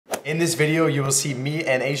In this video, you will see me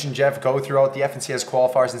and Asianjeff go throughout the FNCS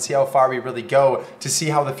qualifiers and see how far we really go to see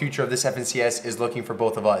how the future of this FNCS is looking for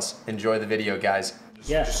both of us. Enjoy the video, guys.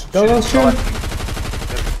 Yeah. Go, shoot.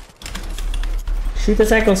 Shoot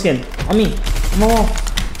this echo skin. On me. Come on.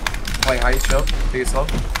 Playing high, chill. Take it slow.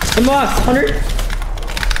 Come on. 100.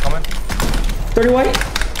 Coming. 30 white.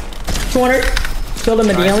 200. Killed the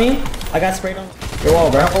medallion. Nice. I got sprayed on. You're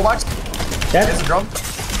wall, bro. Full box. Dead. Hits the drum.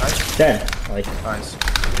 Nice. Dead. Like. Nice.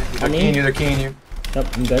 They're keying you.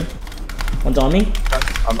 Yep, I'm good. One's on me.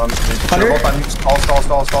 I'm 100. Stall.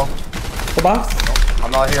 Full box. No,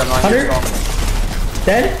 I'm not here. 100.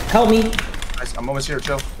 Dead. Help me. Nice. I'm almost here.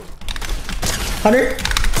 Chill. 100.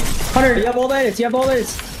 100. You have all that. You have all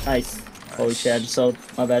this. Nice. Holy shit. I just sold.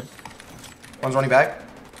 My bad. One's running back.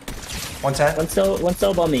 110. One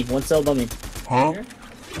still above me. One still above me. Huh?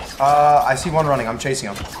 I see one running. I'm chasing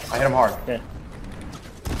him. I hit him hard. Okay.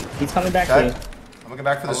 He's coming back to you. I'm looking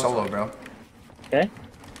back for the solo, bro. Okay.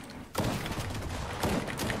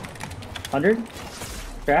 100.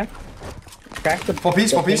 Crack. Crack the full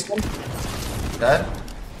piece. Dead.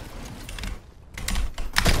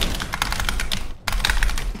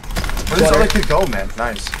 Where does this other kid go, man?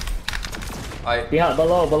 Nice. Behind,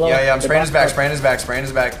 below. Yeah, I'm spraying his back.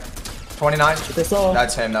 29. This low.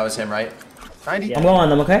 That's him. That was him, right? 90. Yeah. I'm going on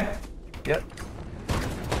them, okay? Yep.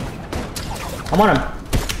 I'm on him.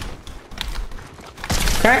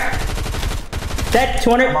 Crack. Dead.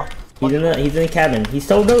 200. He's in the cabin. He's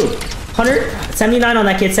so good. 100. 79 on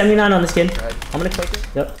that kid. 79 on this kid. Right. I'm gonna click it.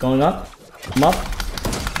 Yep. Going up. I'm up.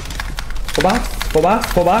 Full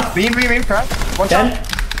box. Beam. Crack. One dead. shot.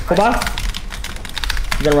 Full box.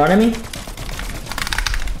 You gonna run at me?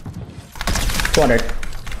 200.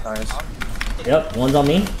 Nice. Yep. One's on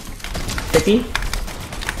me. 50.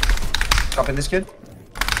 Jumping this kid.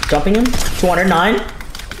 Jumping him. 209.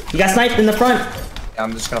 You got sniped in the front. Yeah,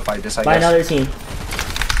 I'm just gonna fight this, I By guess. another team.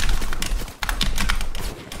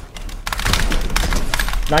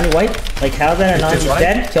 90 white. Like, how's that a 90?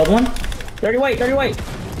 Dead. Killed one. 30 white.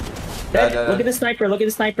 Dead. Look at the sniper. Look at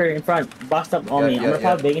the sniper in front. Boxed up on me. I'm gonna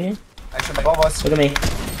pop big in here. Action above us. Look at me.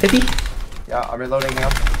 50. Yeah, I'm reloading him.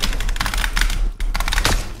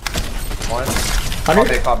 One.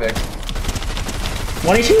 100. Pop big.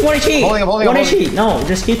 1 HP. Holding 1 HP. No,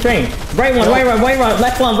 just keep spraying. Right one.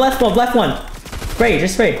 Left one. Spray.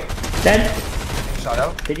 Just spray. Dead. Shot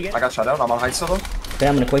out. Did you get? I got shot out. I'm on height still though. Okay,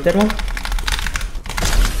 I'm gonna quick that one.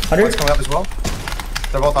 100. One's coming up as well.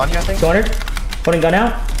 They're both on you, I think. 200. Putting gun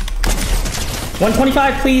out.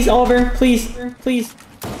 125, please, Oliver. Please.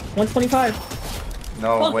 125.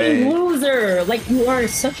 No fucking way. Loser. Like, you are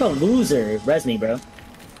such a loser. Res me, bro.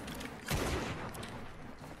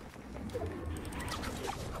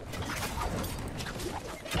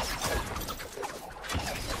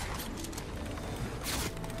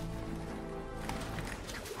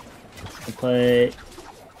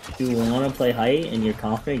 If you want to play height and you're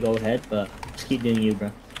confident, go ahead, but just keep doing you,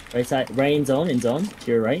 bro. Right side, right in zone,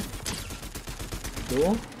 to your right.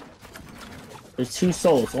 Cool. There's 2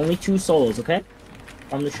 souls, only 2 souls, okay?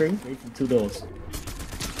 From the tree, 2 duels.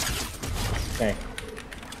 Okay.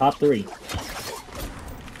 Top 3.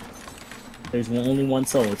 There's only 1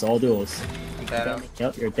 soul, it's all duels. Thanos.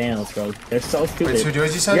 Yep, you're Thanos, bro. They're so stupid. Wait, 2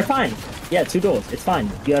 duels you said? You're fine. Yeah, 2 duels. It's fine.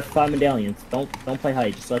 You have 5 medallions. Don't play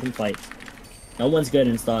height. Just let them fight. No one's good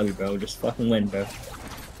in this lobby, bro. Just fucking win, bro.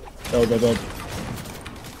 Go.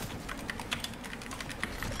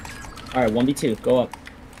 Alright, 1v2. Go up.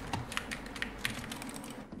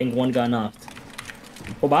 I think 1 got knocked.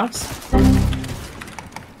 Full box.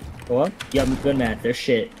 Go up. Yeah, good match. They're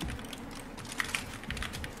shit.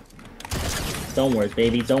 Don't worry,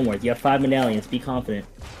 baby. Don't worry. You have 5 medallions. Be confident.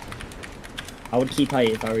 I would keep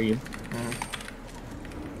height if I were you.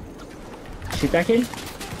 Shoot that kid.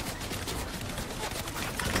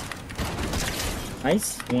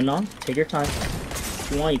 Nice. 1 on. Take your time.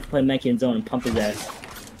 If you want, you can play Mech in zone and pump his ass.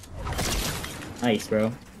 Nice,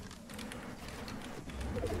 bro.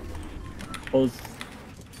 Pose,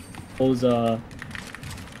 on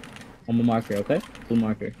the marker, okay? Blue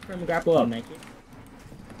marker. Grapple up, Mech.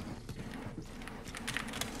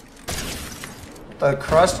 The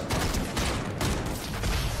crust.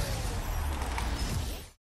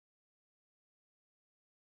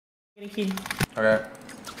 Okay.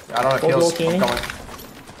 I don't have kills. I'm coming.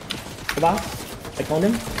 Come on. I cloned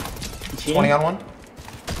him. 20 on 1.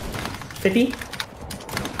 50.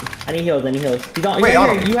 I need heals. He's on. Wait, on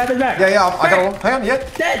here. You have his back. Yeah, I got one. Hang on, yeah.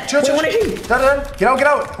 Dead. Chill. Dead. Get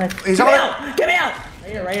out. He's on. Get me out.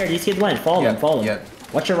 Right here. These kids win. Follow them. Yeah.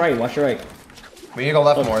 Watch your right. We need to go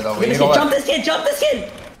left more though. We need to go left. Jump this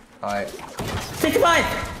kid. Alright. 65.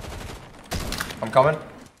 I'm coming.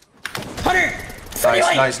 100!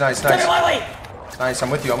 Nice. Nice,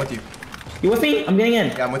 I'm with you, You with me? I'm getting in.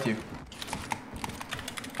 Yeah, I'm with you.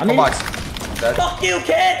 I'm in. Box. Dead. Fuck you,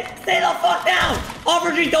 kid! Stay the fuck down!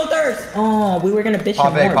 OliverOG, don't thirst! Oh, we were gonna bitch Pop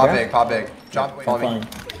him big, more, pop bro. big, pop big. Jump, follow me.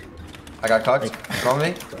 I got cucked. Follow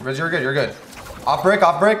me. Riz, you're good, you're good. Off brick,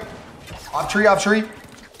 off brick. Off tree, off tree.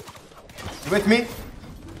 You with me?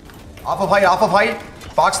 Off of height, off of height.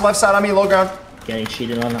 Box left side on me, low ground. Getting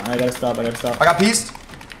cheated on. I gotta stop, I gotta stop. I got pieced.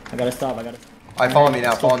 I gotta stop, I gotta stop. Alright, follow me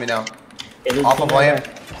now, follow me now. Off of lamp.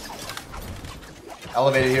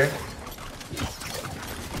 Elevated here.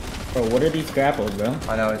 Bro, what are these grapples, bro?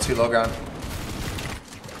 I know, it's too low ground.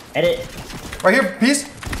 Edit. Right here, piece.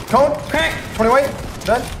 Cone. Crack. 20 weight.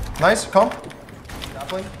 Dead. Nice, come.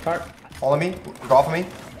 Grappling. Cart. Follow me. Go off of me.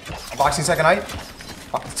 I'm boxing second height.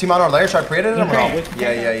 Team on our layer. Should I pre-edit them or no?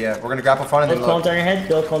 Yeah. We're gonna grapple front and then Build cones on your head.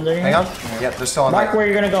 Build cones on your head. Hang on. Yeah, they're still on Mark height. where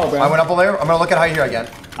you're gonna go, bro. I went up a layer. I'm gonna look at height here again.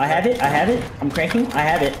 I have it. I'm cranking. I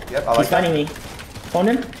have it. Yep, I like He's that. fighting me. Phone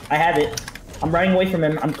him. I have it. I'm running away from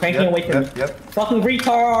him. I'm cranking away from him. Yep. Fucking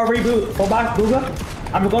retard reboot. Full box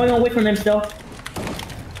booga. I'm going away from him still.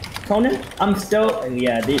 Conan, I'm still.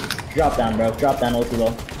 Yeah, dude. Drop down, bro. Drop down, ulti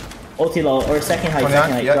low. Ulti low or second height.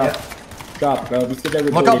 Second height. Drop. Drop, bro. These kids are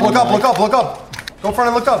Look up. Look up. Go front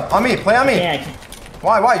and look up. On me. Play on me. Yeah.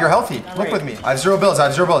 Why? You're healthy. Look with me. I have 0 builds.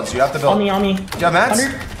 You have to build. On me. Do you have mats?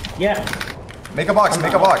 100? Yeah. Make a box.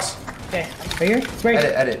 Okay. Right here. Spray.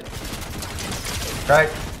 Edit. Right.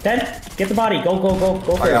 10. Get the body. Go for it.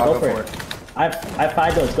 Go for it. I have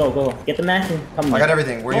 5 builds. Go. Get the max and come. I got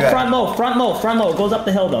everything. Where you at? Front low. Goes up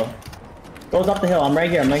the hill though. I'm right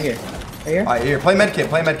here. Right here. Alright, here. Play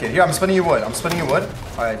medkit. Here, I'm spinning you wood.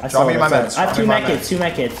 Alright, drop me my meds. I have 2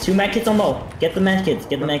 medkits. 2 medkits on low. Get the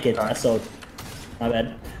medkits. I sold. My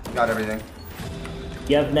bad. Got everything.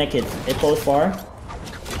 You have medkits. It goes far.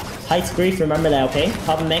 Heights grief. Remember that, okay?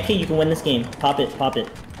 Pop a medkit. You can win this game. Pop it.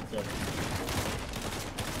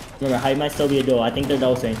 Remember, height might still be a duel. I think they're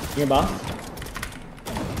dosing. Your boss.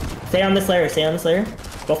 Stay on this layer.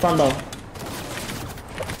 Go front low.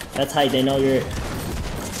 That's height. They know you're.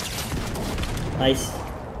 Nice.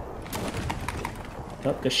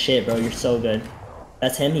 Oh, good shit, bro. You're so good.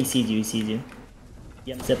 That's him. He sees you.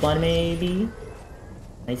 Yep. Zipline maybe.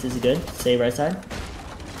 Nice. This is good. Stay right side.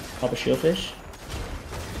 Pop a shieldfish.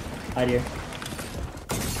 Hide here.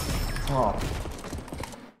 Oh.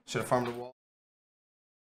 Should have farmed the wall.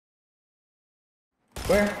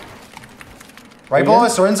 Where? Right below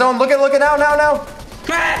us, we're in zone. Look at now.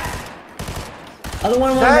 Crack! Other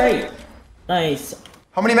one right. Nice.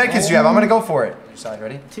 How many medkits do you have? I'm gonna go for it. Your side,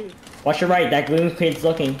 ready? 2. Watch your right. That green kid's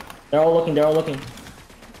looking. They're all looking.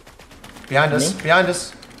 Behind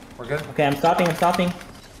us. We're good. Okay, I'm stopping.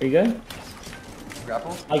 Are you good?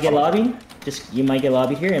 Grapple. I get lobbied. You might get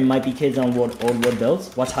lobbied here. It might be kids on old wood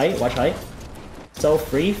builds. Watch height. So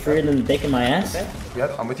freer than the dick in my ass.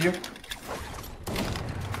 Yep, I'm with you.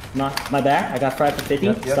 My back. I got 5 for 50.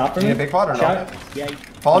 Yep. Stop for You me. need a big pot or no? Yeah.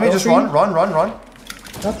 Follow me. Just run.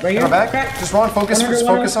 Up, right Get here. back. Crack. Just run. Focus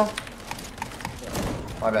on.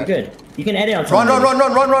 My bad. You're good. You can edit on Run.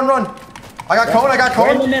 I got cone.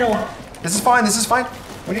 We're in the middle. This is fine.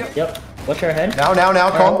 We need it. Yep. Watch your head. Now.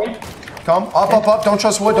 Come. Up. Don't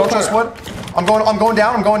trust wood. I'm going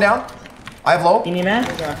down. I have low. You need man?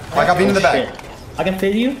 I got bean in the back. Shit. I can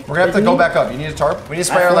fit you. We're gonna have to go back up. You need a tarp. We need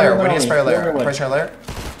to spray our layer. Pressure our layer.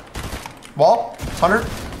 Wall. 100.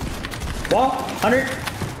 Wall. 100.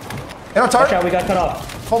 Hit on tarp. Watch out. We got cut off.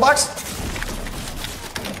 Full box.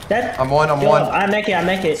 Dead. I'm one. I make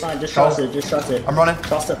it. Fine. Just trust it. I'm running.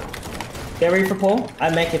 Trust it. Get ready for pull. I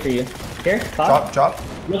make it for you. Here. Pop. Drop.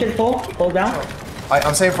 Look at the pull. Pull down.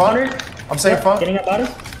 I'm staying front. 100. Getting up body.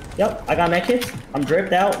 Yep. I got medkits. I'm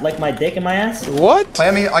dripped out like my dick in my ass. What? Play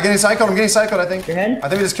on me. I'm getting psychoed, I think. Your head. I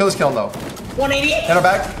think we just kill him though. 180. Hit our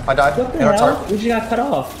back. I died. What the Hit our hell? tarp. We just got cut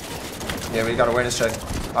off. Yeah, we got a awareness check.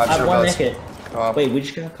 I have 1 medkit. Oh. Wait, we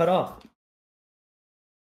just got cut off.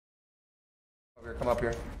 Come up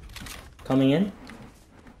here. Coming in.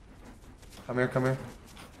 Come here.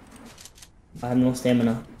 I have no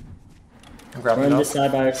stamina. I'm We're grabbing on up. this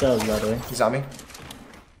side by ourselves, by the way. He's on me.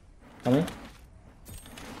 Coming.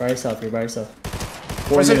 By yourself. You're by yourself.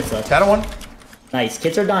 4 What is minutes it? left. Down one. Nice.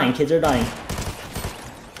 Kids are dying.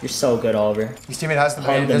 You're so good, Oliver. His teammate has the.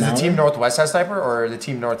 Hug them Does the out. team northwest have sniper or the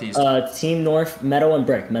team northeast? Team North, metal and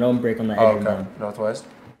brick on the Oh, head. okay. Northwest.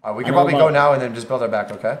 We I can know probably go about- now and then just build our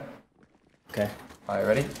back, okay? Okay. Alright,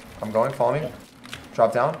 ready? I'm going, follow me.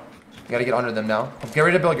 Drop down. You gotta get under them now. Get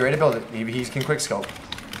ready to build it. He can quick scope.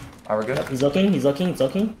 Alright, we're good. He's looking.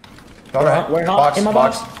 Alright. We're hot. Box, In my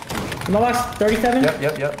box. In my box. 37.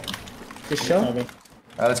 Yep. Just show. Alright,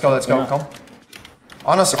 let's go. Yeah. Come.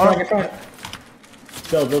 On us, on us.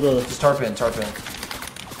 Go. Just tarp in.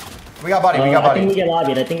 We got body, we got body.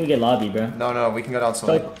 I think we get lobbied, bro. No, we can go down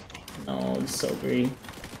slowly. No, it's so greedy.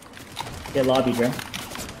 Get lobbied, bro.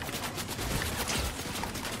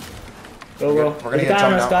 Go. We're gonna get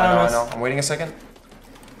jumped now. I know. I'm waiting a second.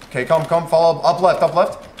 Okay, come. Follow up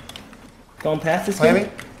left. Going past this Play me.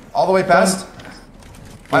 All the way past.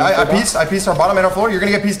 I pieced our bottom and our floor. You're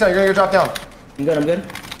gonna get pieced down. You're gonna get dropped down. I'm good.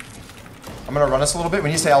 I'm gonna run us a little bit. We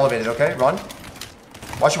need to stay elevated, okay? Run.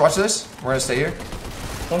 Watch this. We're gonna stay here.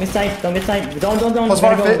 Don't get sight. Don't. Plus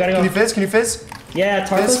one fit. Can you fizz? Yeah,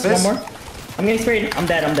 Tarkus, Fizz. one more. I'm getting sprayed. I'm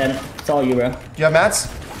dead. It's all you, bro. Do you have mats?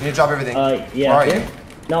 You need to drop everything. Yeah. Where are you?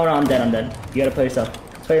 No, I'm dead. You gotta play yourself.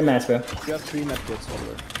 Play your mats, bro. You have 3 medkits,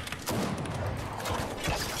 Oliver.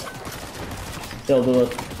 Still,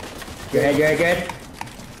 look. Your head.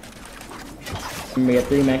 We got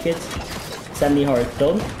 3 medkits. 70 hard.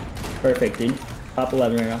 Build. Perfect, dude. Top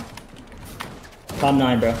 11 right now. Top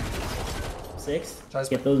 9, bro. 6.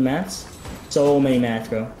 Get those mats. So many mats,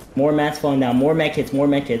 bro. More mats falling down. More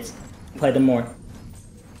medkits. Play them more.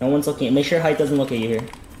 No one's looking. Make sure height doesn't look at you here.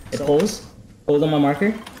 It pulls. Pulls on my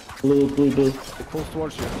marker. Blue. It pulls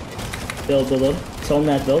towards you. Build. So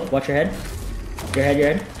mats build. Watch your head. Your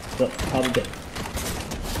head. Build. Probably good.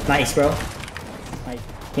 Nice, bro. Nice.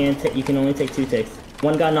 You can only take 2 takes.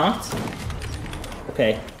 One got knocked.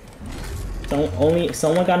 Okay.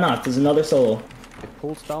 Someone got knocked. There's another solo. It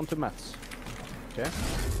pulls down to mats. Okay.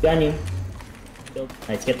 Got you. Build.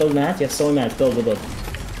 Nice. Get those mats. You have solo mats. Build.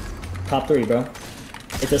 Top 3, bro.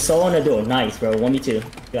 It's a solo and a duo. Nice, bro. 1v2.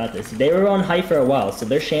 Got this. They were on height for a while, so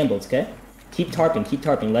they're shambles, okay? Keep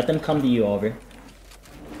tarping. Let them come to you, Oliver.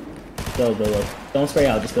 Build. Don't spray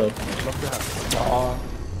out. Just build.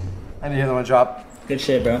 I need to hear the one drop. Good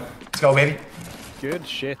shit, bro. Let's go, baby. Good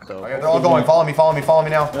shit, though. Okay, they're all going. Follow me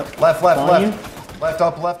now. Yep. Left. You? Left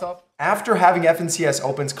up. After having FNCS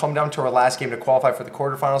Opens come down to our last game to qualify for the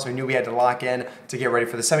quarterfinals, we knew we had to lock in to get ready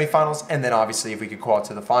for the semifinals, and then obviously if we could qualify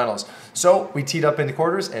to the finals. So we teed up in the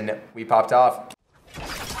quarters, and we popped off.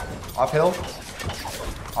 Off hill.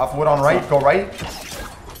 Off wood on right. Go right.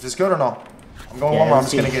 Is this good or no? I'm going one more. I'm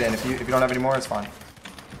just going to get in. If you don't have any more, it's fine.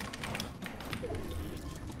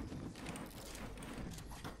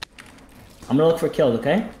 I'm gonna look for kills,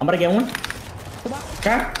 okay? I'm gonna get one.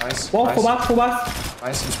 Okay. Nice. Whoa, nice. Full box.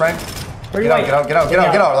 Nice. I'm spraying. Get out.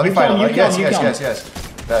 Let me fight him. Yes.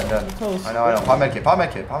 Dead. I know. Pop medkit.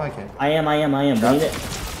 I am. We need it.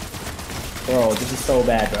 Bro, this is so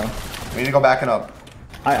bad, bro. We need to go backing up.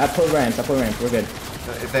 I put ramps. We're good.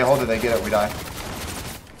 If they hold it, they get it. We die.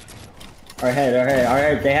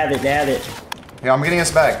 Alright. They have it. Yeah, I'm getting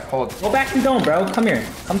us back. Hold. Go back and zone, bro. Come here.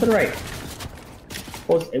 Come to the right.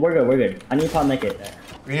 We're good. I need to pop medkit.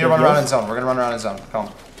 We need to run around in zone. We're gonna run around in zone. Come.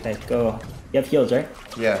 Okay, go. You have heals, right?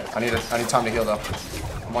 Yeah, I need time to heal though.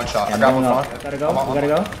 One shot. Yeah, I grab one front. Gotta go. We gotta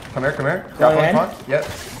go. Come here. Grab one front. Yep.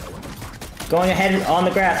 Going ahead on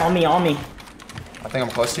the grass. On me. I think I'm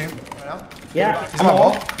close to you right now. Yeah. He's on my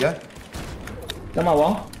wall. Yeah. Got my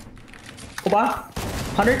wall. Go back.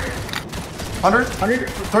 100.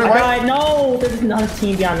 30 white. No, there's another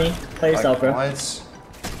team behind me. Play yourself, bro. Whites.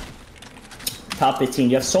 Top 15.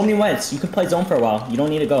 You have so many whites. You can play zone for a while. You don't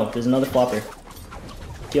need to go. There's another flopper.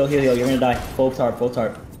 Heal. You're gonna die. Full tarp. You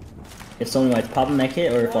have so many whites. Pop a med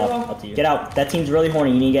kit or flop. Up to you. Get out. That team's really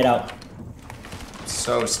horny. You need to get out.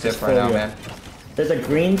 So stiff right now, man. There's a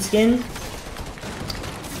green skin.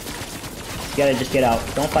 You gotta just get out.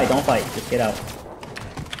 Don't fight. Just get out.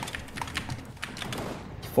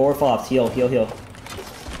 4 flops. Heal.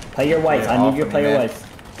 Play your whites. I need you to play your whites.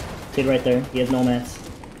 Kid right there. He has no mats.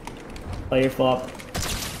 Play your flop.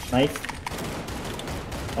 Nice.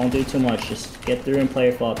 Don't do too much. Just get through and play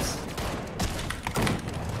your flops.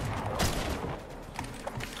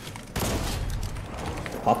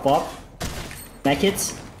 Pop flop.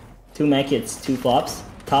 Medkits. 2 medkits. 2 flops.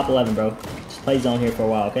 Top 11, bro. Just play zone here for a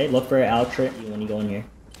while, okay? Look for an outro when you go in here.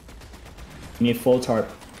 You need full tarp.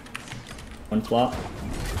 1 flop.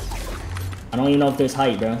 I don't even know if there's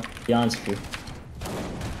height, bro. To be honest with you.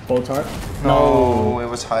 Full tarp? No, it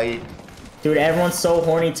was height. Dude, everyone's so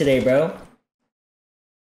horny today, bro.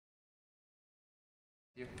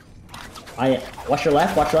 Watch your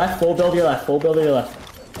left. Full build your left.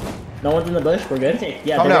 No one's in the bush. We're good.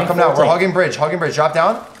 Yeah. Come now. We're hugging bridge. Drop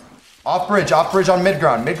down. Off bridge on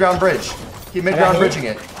mid-ground. Mid-ground bridge. Keep mid-ground bridging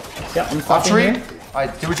it. Yep, I'm off tree. Here.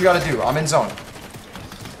 Alright, do what you gotta do. I'm in zone.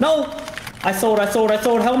 No! I sold.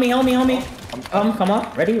 Help me. Come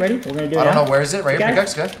on. Ready? We're gonna do it. I don't know. Where is it? Right here.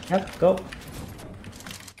 Pickaxe. Good. Yep, go.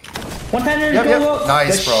 110. Yep. Go.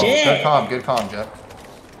 Nice, Good bro. Shit. Good calm, Jeff.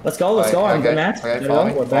 Let's go. Let's go. I'm good, Matt. Okay, follow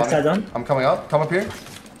me. We're backside zone. I'm coming up. Come up here.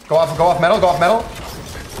 Go off metal. Go off metal.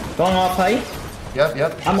 Going off height.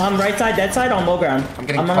 Yep. I'm right side, dead side on low ground.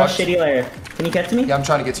 I'm on a shitty layer. Can you get to me? Yeah, I'm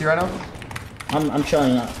trying to get to you right now. I'm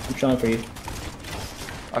chilling. I'm chilling for you.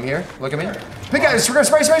 I'm here. Look at me. Pick it.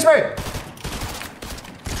 Spray.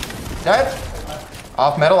 Dead.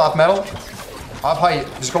 Off metal. Off height.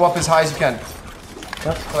 Just go up as high as you can.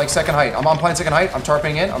 Yep. For like second height. I'm on playing second height. I'm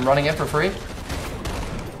tarping in. I'm running in for free.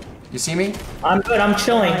 You see me? I'm good. I'm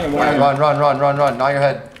chilling. Right, run. Not your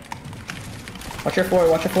head. Watch your forward.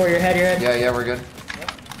 Your head. Yeah, we're good.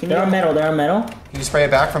 They're on metal. Can you spray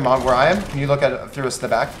it back from where I am? Can you look at it through us to the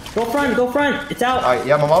back? Go front. It's out. Alright,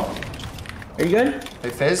 yeah, I'm up. Are you good? They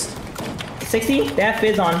fizzed. 60. They have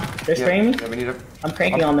fizz on. They're spraying me. Yeah, we need to... I'm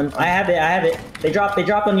cranking on them. I have it. They drop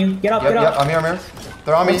on you. Get up. Yep, I'm here.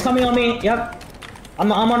 They're on me. He's coming on me. Yep.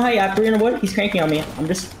 I'm on height. I have 3 in the wood. He's cranking on me. I'm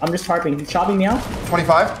just harping. He's chopping me out.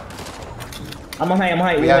 25. I'm on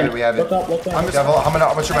height. We have it. Look up. What's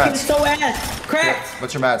your mats? It's so ass. Cracked. Yeah.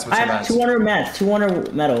 What's your mats? I have 200 mats.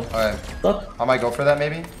 200 metal. Alright. Look. I might go for that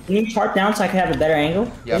maybe. Can you tarp down so I can have a better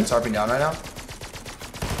angle? Yeah, I'm tarping down right now.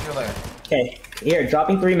 You're later. Okay. Here,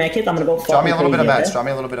 dropping 3 med kits. I'm gonna go. Drop me a little bit of mats.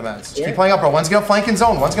 Just keep playing up, bro. One's gonna flank in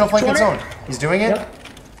zone. He's doing it. Yep.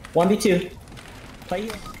 1v2. Play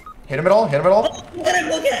heal. Hit him at all. Oh,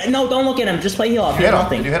 look at him. No, don't look at him. Just play heal off. You hit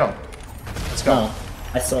him. You hit him. Let's go. No,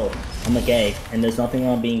 I sold. I'm a gay, and there's nothing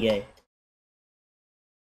wrong being gay.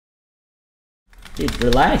 Dude,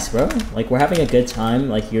 relax, bro. Like, we're having a good time.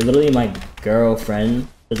 Like, you're literally my girlfriend.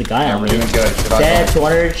 There's a guy on me. We're doing good. Dead,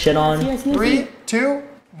 200, shit on. 3, 2,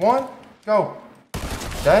 1, go.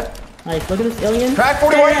 Dead. Nice, look at this alien. Crack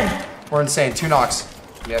 41. We're insane. 2 knocks.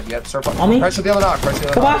 Yep. Surf on me. Pressure the other knock.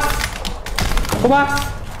 Full box.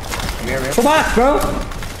 Come here. Full box, bro.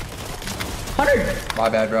 100. My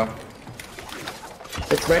bad, bro.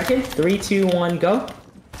 It's red kid. 3, 2, 1, go.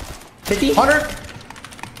 50. 100.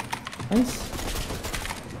 Nice.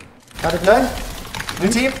 Got it done. New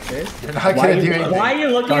team. You're not gonna do anything. Why are you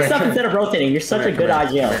looking at stuff instead of rotating? You're such a good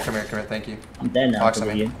IGL. Come here. Thank you. I'm dead now.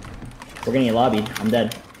 We're getting a lobby. I'm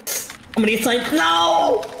dead. I'm gonna get sniped.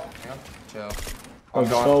 No! Chill. I'm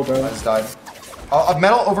going. Bro. I just died.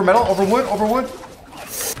 Metal, over wood.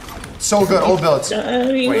 So good, old builds.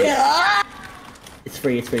 Wait. It's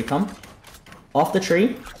free. Come. Off the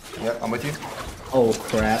tree. Yep, I'm with you. Oh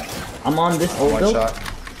crap. I'm on this old build. One shot.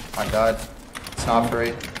 I died. It's not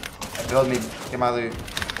free. Build me. Get my loot.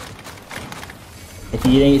 If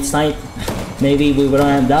you didn't get sniped, maybe we wouldn't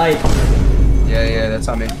have died. Yeah, that's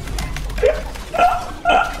on me.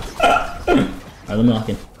 Alright, let me lock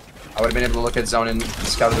in. I would have been able to look at zone and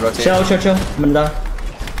scout the rotation. Chill. I'm gonna die.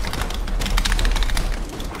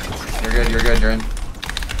 You're good. You're in.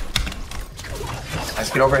 Nice,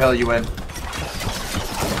 get over hill, you win.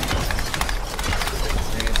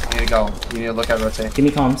 You need to go. You need to look at rotate. Give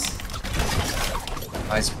me comms.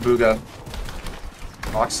 Nice, booga.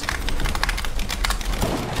 Box.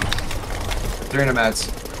 300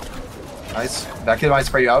 mats. Nice. That kid might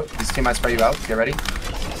spray you out. This team might spray you out. Get ready.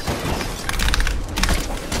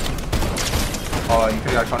 Oh, you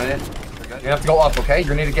could have got caught in it. You're gonna have to go up, okay? You're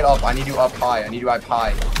gonna need to get up. I need you up high. I need you up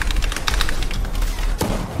high.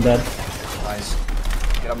 Dead. Nice.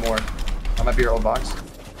 Get up more. That might be your old box.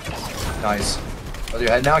 Nice. Go to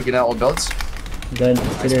your head now. Get out old builds. Dead.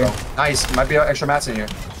 Nice, bro. Nice. Might be extra mats in here.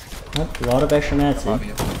 Yep, a lot of extra mats.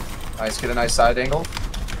 Nice. Get a nice side angle.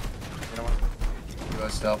 Go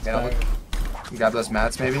still. Grab those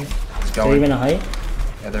mats maybe. Let's go. Is there even a height?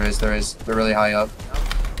 Yeah, there is. They're really high up.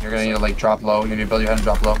 You're gonna need to like drop low. You need to build your head and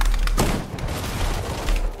drop low.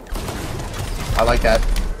 I like that.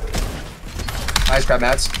 Nice, grab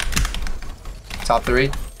mats. Top 3.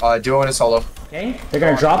 Duo and a solo. Okay. They're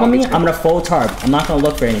gonna drop on me. I'm gonna full tarp. I'm not gonna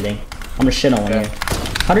look for anything. I'm gonna shit on one here.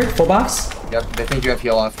 100, full box. Yep, they think you have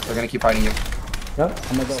heal off. They're gonna keep fighting you. Yep,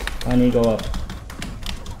 I'm gonna go. I need to go up.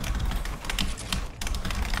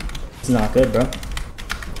 It's not good, bro.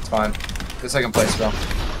 It's fine. Good second place, bro.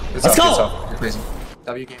 Good Let's stuff, go! You're crazy.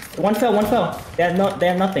 W game. One fell. They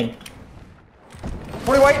have nothing.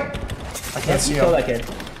 40 white! I can't see him. Kill that kid.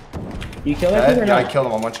 You kill that kid or Yeah, not? I killed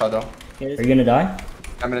him on one shot though. Are you gonna die?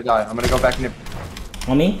 I'm gonna die. I'm gonna go back in.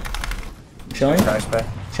 On me? I'm chilling. Crash back.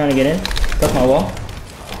 Trying to get in. Cut my wall.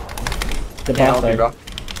 Good Can't boss help you, bro.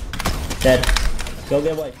 Dead. Go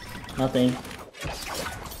get white. Nothing.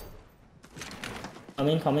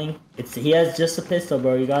 Coming. He has just a pistol,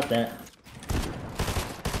 bro. You got that.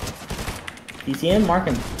 You see him? Mark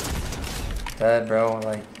him. Dead, bro.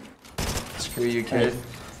 Like, screw you, kid. Nice.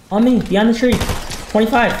 On me, behind the tree.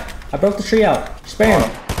 25. I broke the tree out. Spare him.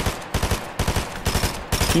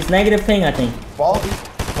 He's negative ping, I think. Wall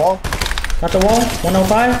Wall. Got the wall.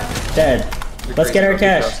 105. Dead. Let's get our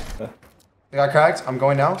cash. They got cracked. I'm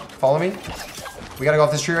going now. Follow me. We gotta go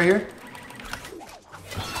off this tree right here.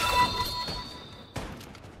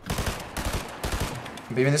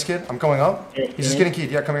 I'm beaming this kid. I'm going up. He's just getting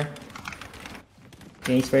keyed. Yeah, come here.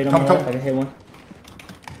 Getting sprayed on my left. I can hit one.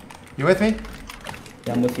 You with me?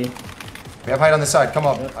 Yeah, I'm with you. We have height on this side. Come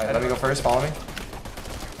up. Alright, let me go first. Follow me.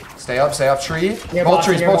 Stay up. Stay up. Tree. Bolt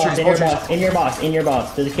trees. Bolt trees. Bolt trees. In your box. In your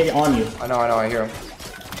box. There's a kid on you. I know. I hear him.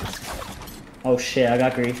 Oh shit, I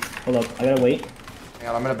got grief. Hold up. I gotta wait. Hang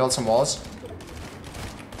on. I'm gonna build some walls.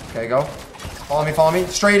 Okay, go. Follow me. Follow me.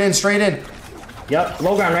 Straight in. Straight in. Yep.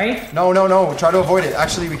 Low ground, right? No. Try to avoid it.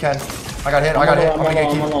 Actually, we can. I got hit. I got hit. I'm gonna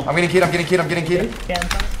get keyed. I'm getting keyed. I'm getting keyed. I'm getting keyed.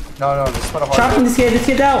 No. This is what a hard. Chopping this kid. This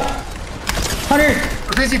kid's out. 100.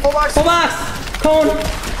 Crazy. Full box. Full box. Cone.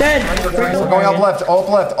 Dead. We're going up left. Up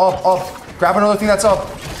left. Up. Grab another thing that's up.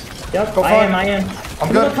 Yep. Go I am. I'm Can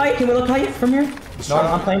good. we look height? Can we look height from here? No.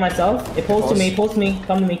 I'm playing myself. It pulls to me. Pulls to me.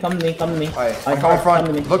 Come to me. Alright, I'm going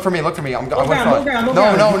front. Look for me. Look for me. I'm going front. Low ground.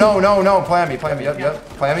 No. Plan me. Yep.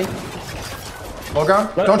 Plan me. Low ground.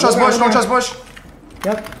 Don't trust bush. Don't trust bush.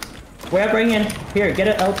 Yep. Way up right hand. Here, get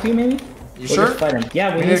an LP maybe? You sure?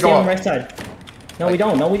 Yeah, we need to stay on the right side. No, we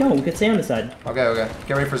don't. We could stay on the side. Okay.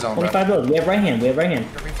 Get ready for zone, bro. 25 builds. We have right hand. I have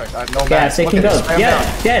no Yeah, mats. 16 builds. Yeah,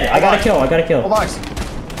 dead. I got a kill. Full box.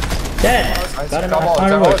 Dead. Nice. Got him.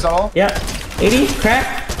 Is that all? Yeah. 80.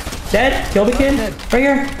 Crack. Dead. Kill the kid. Right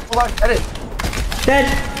here. Full box. Edit. Dead.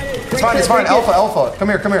 It's fine. Alpha. Come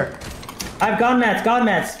here. I've god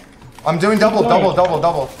mats. I'm doing double.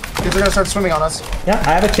 Kids are gonna start swimming on us. Yeah,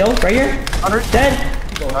 I have a kill right here. 100. Dead.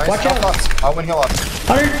 Nice. Watch out. I'll win heal up.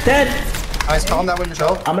 100. Dead. Nice. Calm down when you're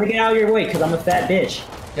chill. I'm gonna get out of your way because I'm a fat bitch.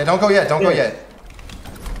 Yeah, don't go yet. 200.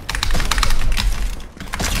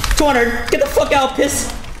 Get the fuck out,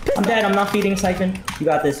 piss. I'm dead. I'm not feeding Siphon. You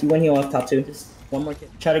got this. You win heal off top 2. Just one more kill.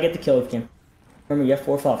 Try to get the kill if you can. Remember, you have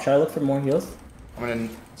 4 flops. Try to look for more heals. I'm gonna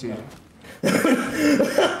do.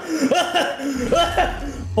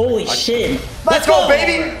 Holy shit. Let's go,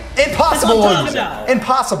 baby! Impossible.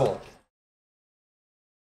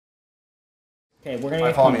 Okay, we're gonna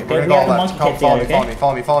get follow me. We're gonna go left.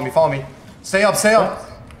 Follow me. Stay up.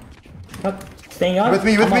 Up. Staying up. With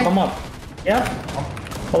me. I'm up. Yeah.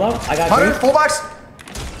 Pull up. I got 100. Full box.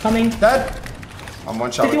 Coming. Dead. I'm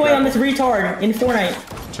one shot. 50 away on this retard in Fortnite.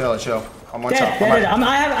 Chill. I'm one shot. Dead.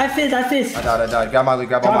 I fizz. I died. Grab my loot.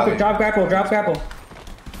 Grab all my loot. Drop grapple.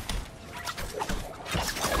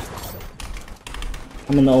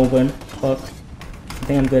 I'm in the open. Fuck. I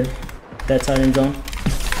think I'm good. That side in zone.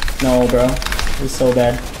 No, bro. This is so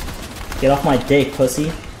bad. Get off my dick,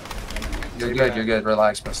 pussy. You're good.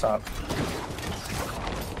 Relax, but stop.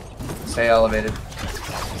 Stay elevated.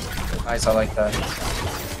 Nice, I like that.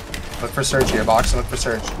 Look for surge here, box. Look for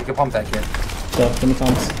surge. You can pump that kid. Go, give me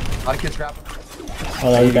pumps. A lot of kids grab.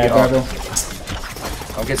 Oh, that was bad, grapple.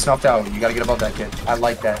 Don't get snuffed out. You gotta get above that kid. I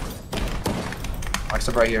like that. Box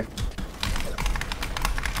up right here.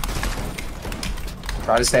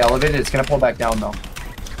 Try to stay elevated. It's gonna pull back down though.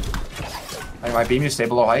 I might beam you. Stay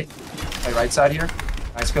below height. Play right side here.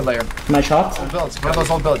 Nice, good layer. Am I chopped? Old builds. Grab those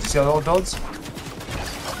old builds. You see those old builds?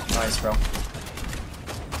 Nice, bro.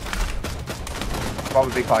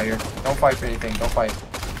 Probably big fight here. Don't fight for anything. Don't fight.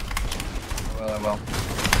 Well, I will.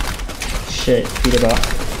 Shit, beat it up.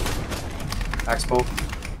 Axe bolt.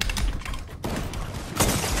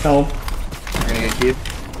 No. You're gonna get keyed.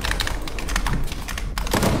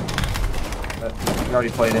 You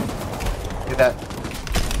already played it. Get that.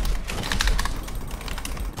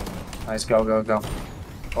 Nice, go. Go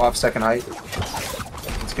off second height.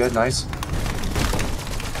 It's good, nice.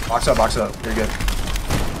 Box up. You're good.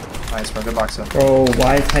 Nice, bro. Good box up. Bro,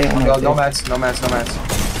 why is height on my No mats.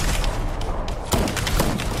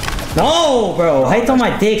 No, bro. Height's on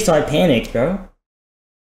my dick, so I panicked, bro.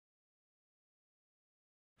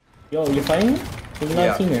 Yo, you're fighting? There's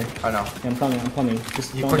another team here. I know. Yeah, I'm coming.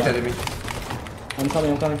 Just you quick headed me. I'm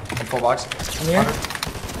coming. I'm full box. I'm here.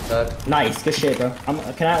 Dead. Nice, good shit, bro.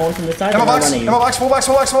 Can I own from this side? Come on, box. Full box.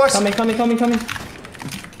 Coming. 100.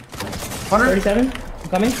 37. I'm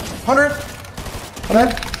coming. 100.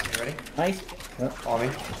 Dead. You ready? Nice. Yep. Follow me.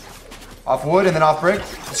 Off wood and then off brick.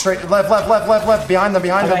 Straight left. Behind them.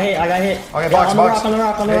 I got hit. Okay, box. On the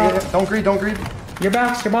rock. Yeah. Don't greed. Your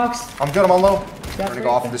box. I'm good. I'm on low. We're gonna go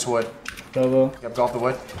off of this wood. Go. Yep, go off the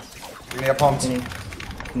wood. You're gonna get pumped.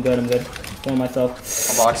 I'm good. Killing myself.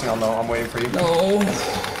 I'm boxing. I'm low. I'm waiting for you. No.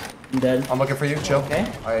 I'm dead. I'm looking for you. Chill. Okay.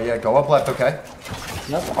 Alright, yeah. Go up left. Okay.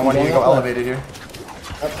 Yep. I want you to go elevated here.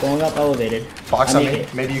 Yep. Going up elevated. Box on me.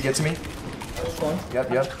 Maybe you get to me.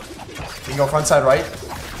 Yep. You can go front side right.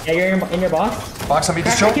 Yeah, you're in your box. Box on me,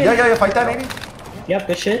 just Crack chill. it. Yeah, fight that maybe. Yep,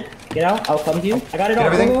 good shit. Get out. I'll come to you. I got it all.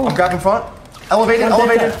 Get everything. Go, go. I'm grabbing front. Elevated, I'm dead,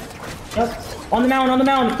 elevated. dead. Yep. On the mound, on the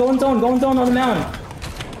mound. Go in zone on the mound.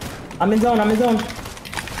 I'm in zone.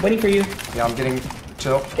 Waiting for you. Yeah, I'm getting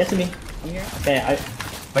chill. Get to me. I'm here. Okay,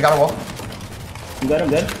 I got a wall. I'm good.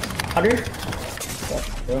 100.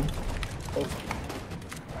 Go.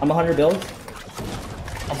 I'm 100 build.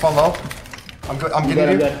 I'm falling low. I'm good. I'm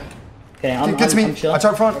getting you. Good. Okay, I'm Gets me. I'm chill. I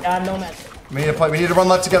charge front. Yeah, no match. We need to play. We need to run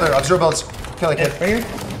left together. I have 0 builds. Kill that kid. Right here.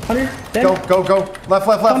 100. Dead. Go. Left,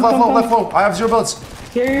 Come. left, low. I have 0 builds.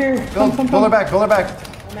 Here. Build her back. No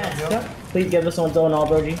match. Yep. Please give us one zone,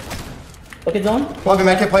 OliverOG. Look at zone. Play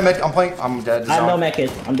med kit. I'm playing. I'm dead. I have no mech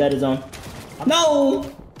hits. I'm dead to zone. No!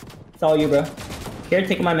 It's all you, bro. Here,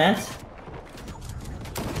 taking my mats.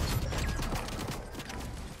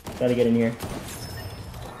 Gotta get in here.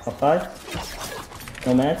 Up 5.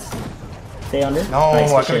 No mats. Stay under. No,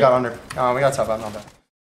 nice, I could have got under. Oh, we got top out. Not bad.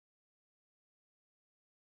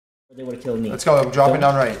 They would have killed me. Let's go. I'm dropping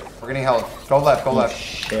down right. We're getting health. Go left.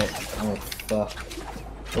 Shit. Oh, fuck.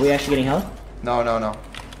 Are we actually getting health? No.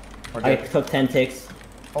 We're I good. took 10 ticks.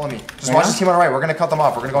 Follow me. Just watch this team on the right. We're gonna cut them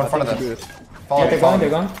off. We're gonna go in front of them. Follow me. They're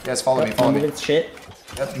going. Yes, follow me. Moving shit.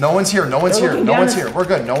 Yep. No one's here. They're looking No down one's us. here. We're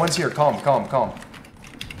good. No one's here. Calm.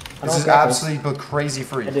 This is absolutely crazy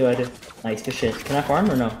free. I do. Nice, good shit. Can I farm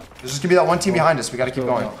or no? There's just gonna be that one team behind us. We gotta keep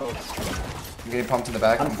going. I'm getting pumped in the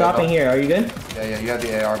back. I'm stopping here. Are you good? Yeah. You have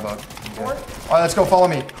the AR bug. Alright, let's go. Follow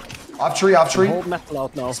me. Off tree. Hold metal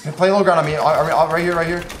out now. Play low ground on me. Right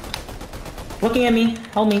here. Looking at me.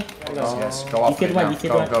 Help me. Yes. Go off. These kids went.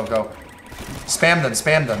 Go. Spam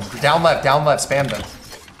them. Down left. Spam them.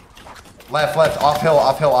 Left. Off hill.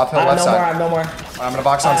 Left side. I have no more. I'm gonna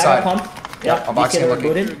box on side. Yep, I'm boxing and looking.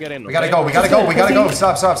 Booted. We gotta go.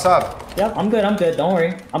 Stop. Yep, I'm good. Don't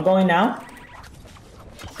worry. I'm going now.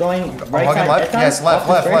 Going right I'm hugging side. left. Yes,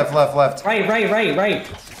 left. Right.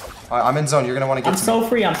 I'm in zone. You're gonna want to get I'm to so me.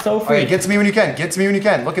 free. Okay, get to me when you can.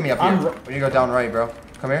 Look at me up here. We need to go down right, bro.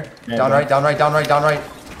 Come here. Yeah, down bro. right.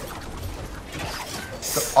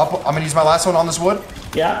 Up. I'm gonna use my last one on this wood.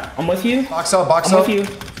 Yeah, I'm with you. Box up. I'm with you.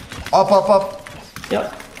 Up.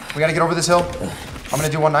 Yep. We gotta get over this hill. I'm gonna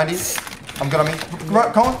do 190. I'm good on me.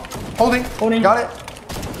 Come on. Holding. Got it.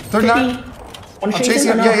 39. 50. I'm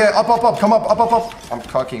chasing him. Yeah. Up. Come up. I'm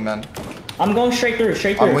cucking, man. I'm going straight through.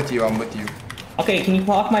 I'm with you. Okay, can you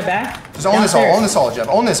pop my back? Just own this all, Jeff.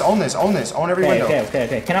 Own this. Own every window.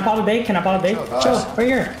 Okay. Can I pop a bait? Chill, right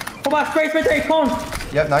here. Hold on, straight, come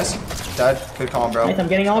on. Yep, nice. Dead. Good calm, bro. Nice, I'm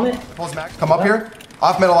getting all of it. Pulls max. Come up here.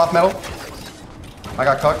 Off metal. I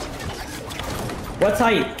got cucked. What's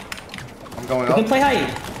height? I'm going We can up. play height.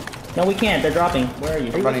 No, we can't. They're dropping. Where are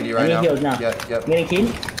you? I'm running to you right now. I need heals now. Yep. You getting keyed?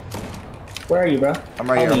 Where are you, bro? I'm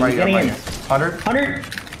right here. I'm right here. 100. 100.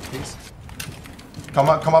 Please. Come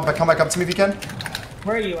back up to me if you can.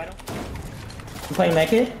 Where are you? I'm playing that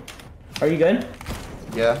kid. Are you good?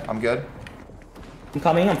 Yeah, I'm good. I'm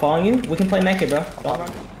coming. I'm following you. We can play Mecca, bro. Don't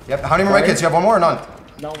run. Yep. How many more kids? You have one more or none?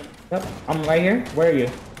 No. Yep. I'm right here. Where are you?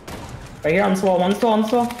 Right here on the wall. On the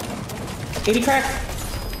wall. 80 crack.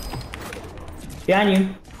 Behind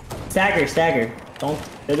you. Stagger. Don't.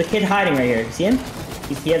 There's a kid hiding right here. See him?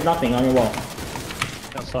 He has nothing on your wall.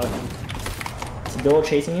 Outside. Is the door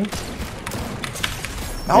chasing you?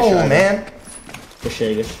 No, man. Good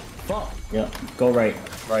shit. Fuck. Yep. Go right.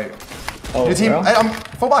 Right. Oh, New team. bro. I'm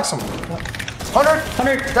full box him.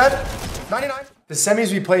 100. Dead. 99. The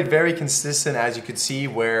semis we played very consistent, as you could see,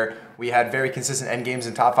 where we had very consistent end games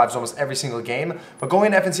and top fives almost every single game. But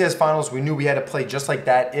going into FNCS finals, we knew we had to play just like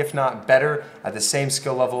that, if not better, at the same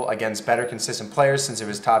skill level against better consistent players, since it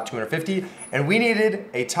was top 250. And we needed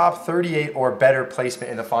a top 38 or better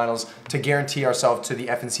placement in the finals to guarantee ourselves to the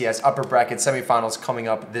FNCS upper bracket semifinals coming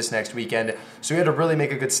up this next weekend. So we had to really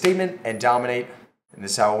make a good statement and dominate, and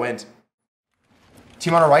this is how it went.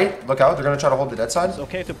 Team on our right, look out. They're going to try to hold the dead side. It's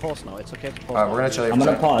okay to pause now. It's okay to pause. All right, we're going to chill here. I'm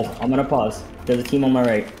gonna pause. There's a team on my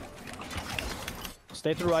right.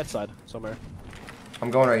 Stay to the right side somewhere. I'm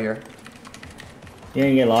going right here. You're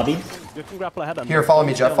gonna get lobbied? You can grapple ahead. Here, follow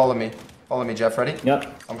me, Jeff. Follow me, Jeff. Ready?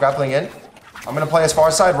 Yep. I'm grappling in. I'm going to play as far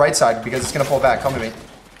side, right side, because it's going to pull back. Come to me.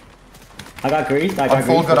 I got grease. I'm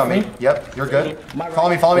full good on me. Yep, you're good. Follow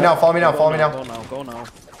me now. Go now.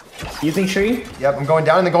 Using tree? Yep, I'm going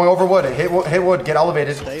down and then going over wood. Hit wood, get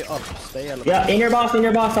elevated. Stay up. Stay elevated. Yeah, in your box, I'm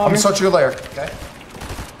Oliver. such your layer. Okay.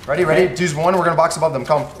 Ready? Dude's one. We're gonna box above them.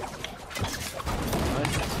 Come.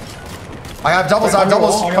 I have doubles. Come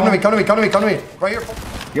to me. Right here.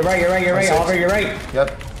 You're right. Oliver, you're right.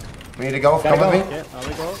 Yep. We need to go. Come with me. Yeah, there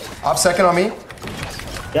we go. Op second on me.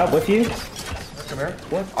 Yep, with you. Come here.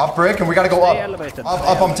 What? Up brick, and we gotta go Stay up. elevated.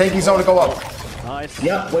 Up, I'm taking zone to go up. Nice.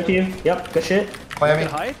 Yep, with you. Yep, good shit. Play on me.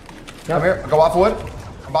 Get high. Come here, go off wood.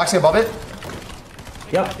 I'm boxing above it.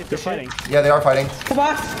 Yep, If good they're shit. fighting. Yeah, they are fighting. Come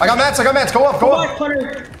on. I got mats, go up, go up.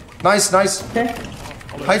 Hunter. Nice. Okay.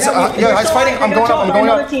 Heights, Yeah, yeah, Heights fighting. I'm going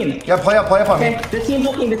up. Team. Yeah, play up on Okay, me. the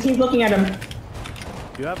team's looking at him.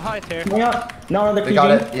 You have height here. Coming up. No, they're They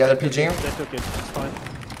got it. Yeah, they're PGing. They took it. It's fine.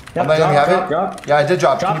 Yep, I'm letting them have it. drop. Yeah, I did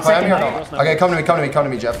drop. Can you play on me or Drop no? Okay, come to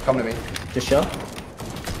me, Jeff. Come to me. Just show.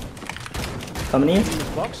 Coming in.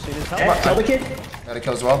 Box. In his Hey, house. kill the kid. Got a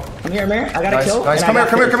kill as well. Come here, man. I got a Nice, kill. nice. and Come I here.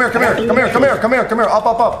 got this. Come here.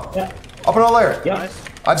 Up. Yep. Up another layer. Yep. Nice.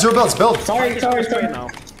 I have 0 builds. Build. Sorry. Now.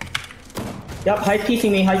 Yep, high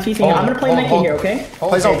piecing me. I'm gonna play Hold, medkit hold. here, okay?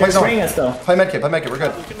 Play zone. They're spraying us though. Play medkit. We're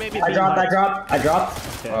good. You can maybe I be dropped. high.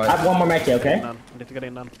 Alright. I have one more medkit, okay? I need to get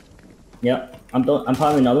in then. Yep. I'm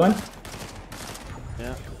probably another one.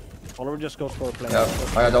 Yeah. Oliver just goes for a play. Yeah,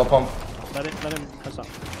 I got double pump. Let him press up.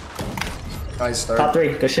 Nice Top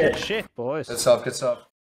third. 3. Good shit. Good shit, boys. Good stuff.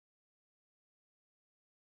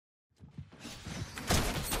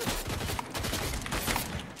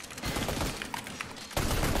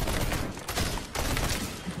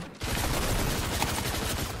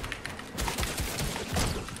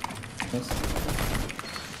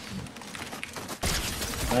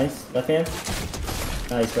 Nice. Left hand.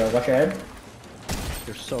 Nice, bro. Watch your head.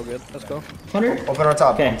 You're so good. Let's go. 100. Open on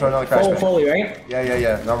top. Okay. I'm throwing another crash bang. Fully, right?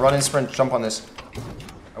 Yeah. Now run and sprint. Jump on this.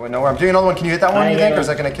 I went nowhere. I'm doing another one. Can you hit that one, you think? Or is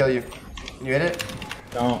that going to kill you? Can you hit it?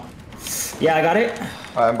 No. Yeah, I got it. Alright,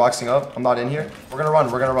 I'm boxing up. I'm not in here. We're going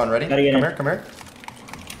to run. Ready? Gotta get in. Come here.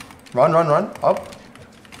 Run. Up.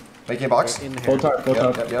 Making a box. In here. Full tart.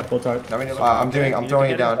 Yep. Full tart. Now I'm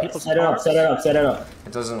throwing it down. Set it up.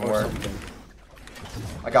 It doesn't work.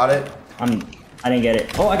 I got it. I didn't get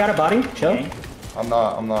it. Oh, I got a body. Chill. Okay. I'm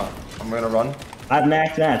not. I'm gonna run. I've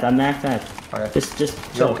maxed that. Okay. Just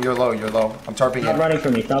chill. You're low. I'm tarping Stop in. running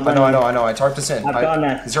for me. Stop I running. know. I tarped this in. I've done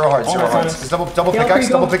that. 0 hearts. Oh, 0 my hearts. son. It's double Yeah, pickaxe.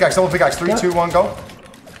 free go. Double pickaxe. 3, Yep. 2, 1, go.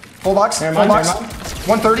 Full box. Never Full mind, box. never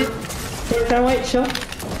mind. 130. Turn right. Chill.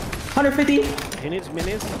 150. He needs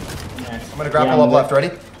minis. I'm gonna grapple up left.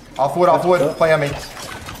 Ready? Off wood. Yep. Play on me.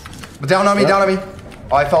 But down on me.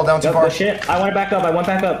 Oh, I fell down too Yep, far. good shit. I went back up.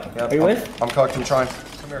 Yep, Are you with? I'm cooked. I'm trying.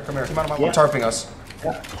 Come here. I'm Yep. tarping us.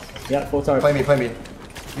 Yeah, full tart. Play me.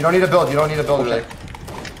 You don't need to build. Really.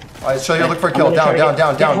 Alright, show you. Look for a kill. I'm gonna Down.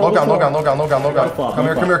 try to get- Low Yeah, ground.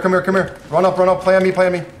 Come here. Run up. Play on me.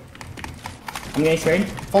 I'm getting sprayed.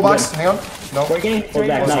 Full box. Hang on. No. We're getting full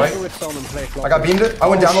back. That's Nice. right. With zone and play I got beamed it. I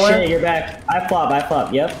went down the Oh, layer. shit, you're back. I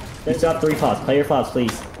flop. Yep. Let's drop 3 flops. Play your flops,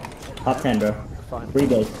 please. Top 10, bro. Fine.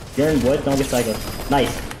 Rebuild. You're in wood. Don't get psycho. Nice.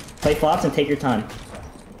 Play flops and take your time.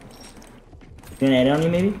 You gonna edit on you,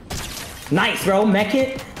 maybe? Nice, bro. Mech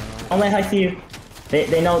it. Don't let high see you.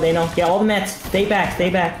 They know. Get all the mets. Stay back.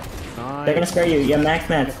 Nice. They're gonna spare you. You have max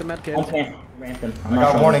meds. Get the med kit. Don't plant. Ramp them. I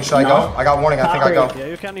got warning. Should I go? I got warning. I think I go. Yeah,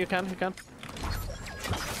 you can.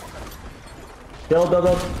 Build.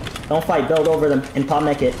 Don't fight. Build over them and pop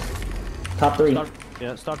mech it. Top 3.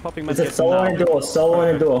 Start popping It's a medkits solo now. and a duel. Solo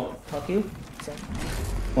and a duel. Fuck you.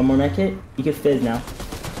 One more mech hit. You can fizz now.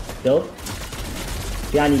 Build.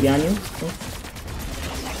 Behind you.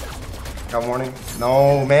 Got warning.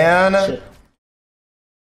 No, man. Shit.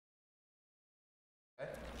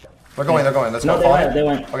 They're going. Let's No, go. they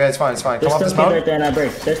went. Okay, it's fine. Come There's off still this kids mountain. right there and I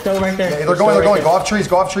break. They're still right there. Yeah, they're going. Right Go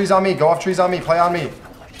off trees on me. Play on me.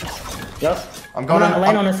 Yep. I'm going on.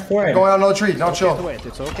 Land on this forehead. I'm going on another tree. Don't chill.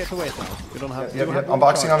 It's okay to wait now. You don't have. Yep. I'm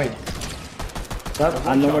boxing on me. Yep.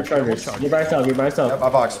 I'm no more chargers. You're by yourself. Yep, I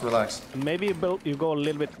box. Relax. Maybe you go a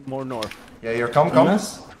little bit more north. Yeah, here. Come. On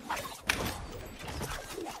us?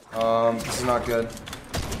 This is not good.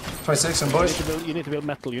 26 in bush. You need to build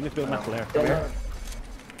metal. here. Come here.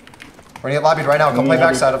 We're gonna get lobbied right now. Come play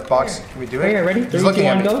backside of the box. Can we do it? Right here, ready? He's 3, looking 2,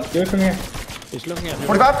 at 1, me. go. Do it from here. He's looking at you.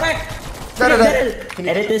 45.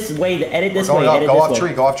 Edit this way. Edit this Going way. up. Edit Go this off way.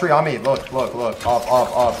 tree. Go off tree on me. Look. Up.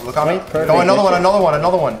 Look on me. Perfect, Go another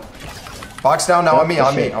good one. Box down now Yep, on me.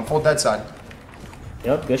 good shit. I'm full dead side.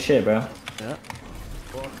 Yep. Good shit, bro. Yeah.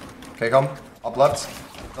 Okay, come. Up left.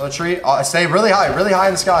 Another tree. Stay really high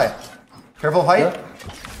in the sky. Careful of height. Yep.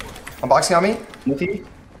 I'm boxing on me. With you.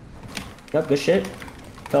 Yep. Good shit.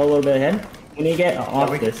 Fell a little bit ahead. We need to get off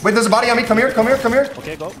this. Wait, there's a body on me. Come here.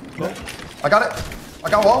 Okay, go. I got it. I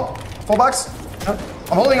got wall. Full box. Yep.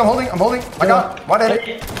 I'm holding. I got. Why did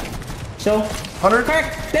it? So. 100.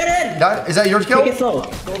 Dead end. Is that your kill? Take it slow.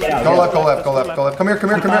 Go left. Come here. Come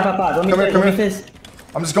here.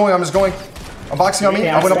 I'm just going. I'm boxing on me.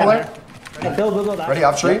 I went up a layer. Build. Ready,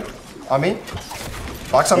 off tree. On me.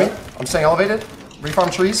 Box on me. I'm staying elevated.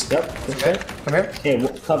 Reform trees. Yep. Okay. Come here. Okay,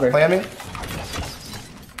 cover. Play on me.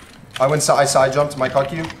 I side jumped. Might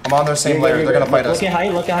cut you. I'm on their same layer. They're gonna fight us. Look at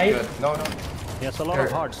height. Look at height. Good. No. He has a lot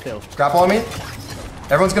of hearts still. Grapple on me.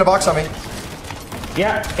 Everyone's gonna box on me.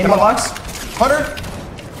 Yeah. In my box. 100.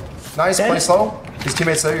 Nice. Dead. Play slow. His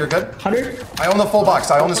teammates there. You're good. 100. I own the full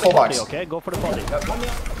box. I own this full box. Okay, go for the body. Yep.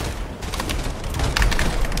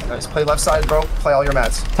 Nice. Play left side, bro. Play all your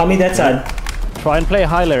mats. Tell me that side. Try and play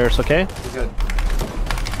high layers, okay? You're good.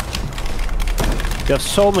 You have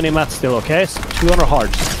so many mats still, okay? 200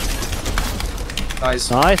 hearts. Nice.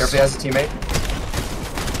 Nice. Carefully as a teammate.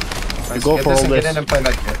 Nice. Go Get for this all and this. get in and play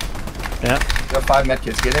medkit. Yeah. You have 5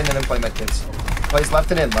 medkits. Get in and then play medkits. Plays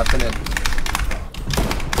left and in. Nice.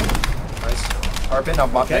 Tarping, I'll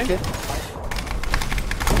bot Okay. medkit.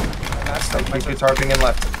 Nice. Make you tarping in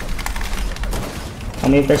left. Tell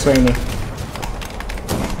me if they're spraying me.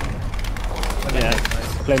 Yeah.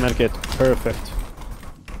 Play medkit. Perfect.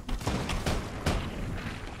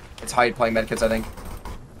 It's height playing medkits, I think.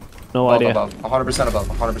 No idea. Above. 100% above.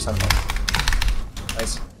 100% above.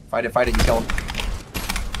 Nice. Fight it, you kill him.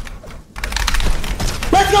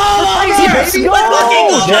 Let's go, baby! Let's fucking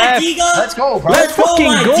go, Jeff! Diga! Let's go, bro. Let's fucking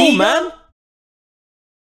go, Diga! man!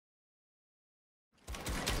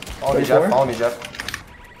 Follow me, Jeff. Follow me, Jeff.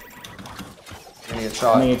 You're gonna get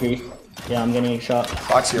shot. I'm gonna get yeah, I'm getting a shot.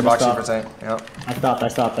 Box here for a second. Yeah. I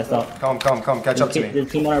stopped. Come. Catch up to me. The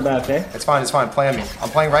team on our back, okay? It's fine. Play on me. I'm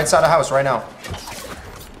playing right side of house right now.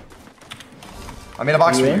 I made a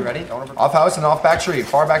box for you. Ready? Off house and off back tree.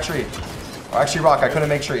 Far back tree. Or actually rock. I couldn't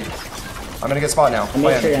make tree. I'm gonna get spot now. I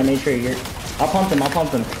made tree. I'll pump them.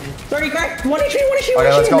 30 crack. 1 HP.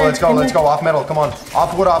 Okay, let's go. Off metal. Come on.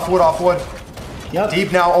 Off wood. Yep.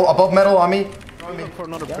 Deep now. Oh, above metal on me. For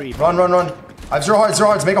another pre. Run. I have 0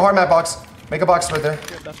 hearts. Make a hard map box. Make a box right there.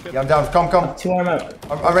 Yeah, I'm down. Come. 2 arm out.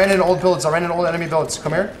 I ran in old builds. I ran in old enemy builds.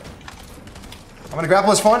 Come here. I'm gonna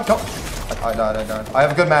grapple his spawn. Come. I died. I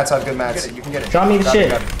have good mats. You can get it. Draw me the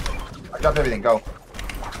shit. I dropped everything. Go.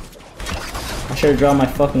 I should've drawn my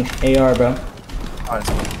fucking AR, bro.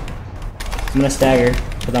 Honestly. I'm gonna stagger,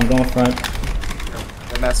 because I'm going front.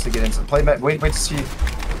 Good mats to get into. Play met. Wait to see.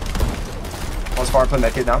 Close far. Play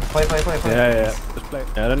medkit now. Play. Yeah. Just play.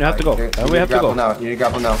 Yeah, then you have to go. Then we have to go. Now. You need to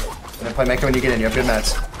grapple now. And then play medkit when you get in. You have good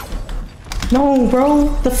mats. No, bro.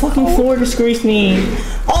 The fucking floor disgraced me.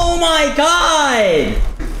 Oh my god!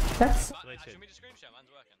 That's...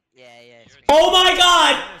 Oh my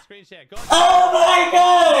god! Oh my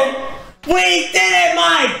god! We did it,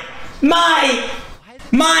 my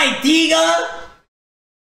Diga!